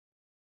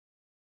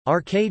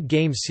Arcade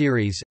game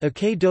series,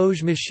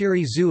 Akeidoge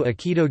Mashiri zu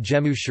Akido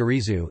Gemu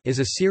Shirizu is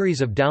a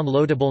series of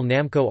downloadable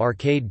Namco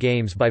arcade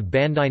games by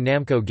Bandai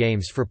Namco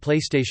Games for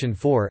PlayStation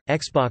 4,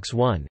 Xbox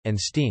One, and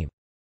Steam.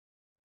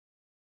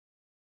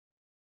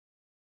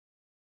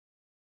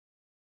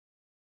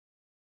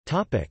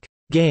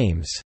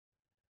 Games.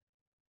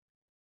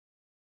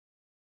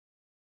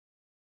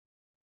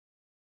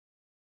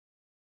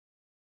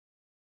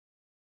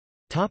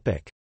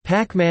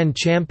 Pac-Man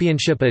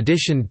Championship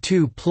Edition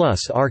 2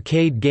 Plus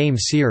Arcade Game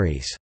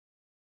Series.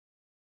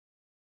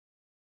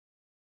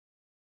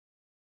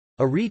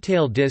 A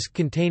retail disc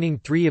containing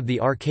 3 of the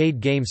arcade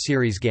game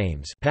series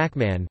games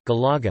Pac-Man,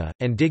 Galaga,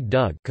 and Dig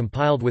Dug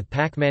compiled with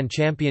Pac-Man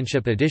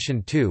Championship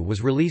Edition 2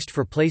 was released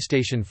for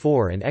PlayStation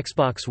 4 and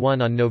Xbox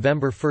One on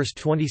November 1,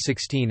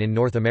 2016 in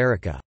North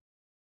America.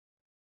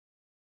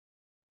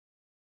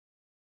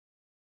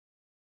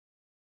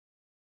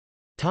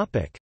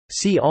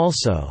 See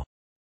also: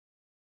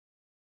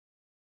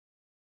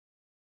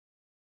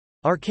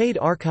 Arcade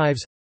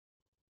archives,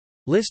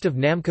 List of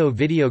Namco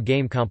video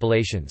game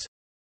compilations,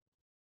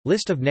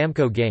 List of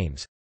Namco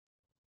games,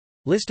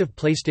 List of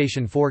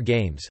PlayStation 4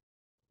 games,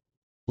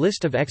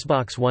 List of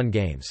Xbox One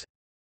games.